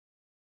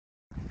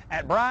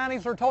At Bryan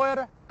Easler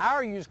Toyota,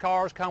 our used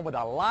cars come with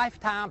a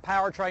lifetime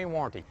powertrain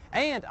warranty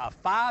and a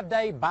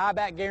 5-day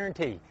buyback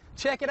guarantee.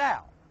 Check it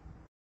out.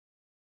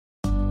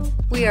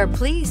 We are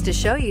pleased to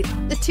show you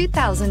the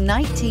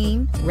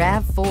 2019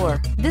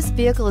 RAV4. This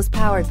vehicle is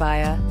powered by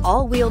a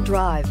all-wheel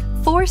drive,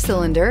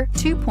 4-cylinder,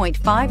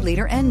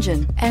 2.5-liter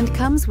engine and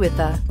comes with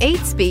a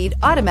 8-speed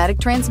automatic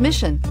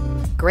transmission.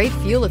 Great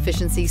fuel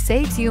efficiency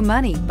saves you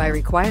money by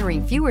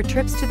requiring fewer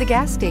trips to the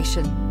gas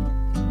station.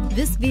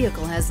 This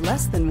vehicle has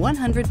less than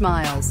 100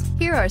 miles.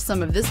 Here are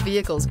some of this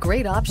vehicle's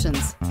great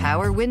options: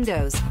 power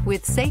windows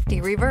with safety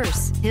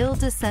reverse, hill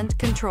descent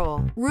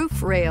control,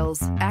 roof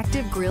rails,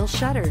 active grille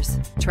shutters,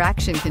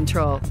 traction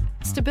control,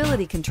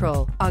 stability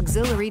control,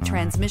 auxiliary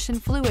transmission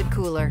fluid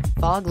cooler,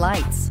 fog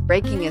lights,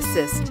 braking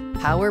assist,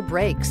 power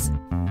brakes.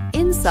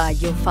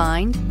 Inside you'll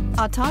find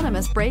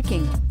autonomous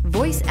braking,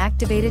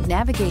 voice-activated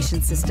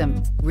navigation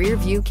system, rear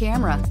view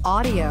camera,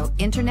 audio,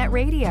 internet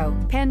radio,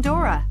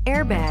 Pandora,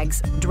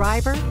 airbags,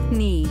 driver,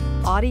 knee,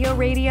 audio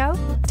radio,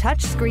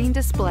 touch screen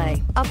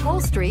display,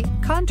 upholstery,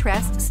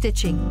 contrast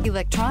stitching,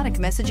 electronic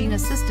messaging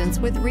assistance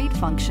with read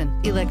function,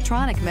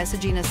 electronic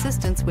messaging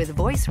assistance with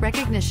voice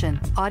recognition,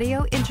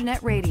 audio,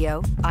 internet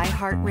radio,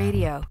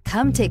 iHeartRadio.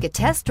 Come take a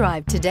test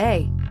drive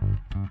today.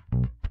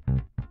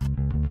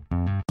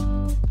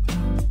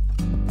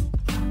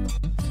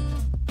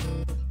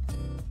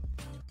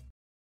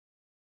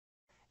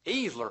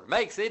 Easler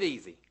makes it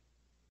easy.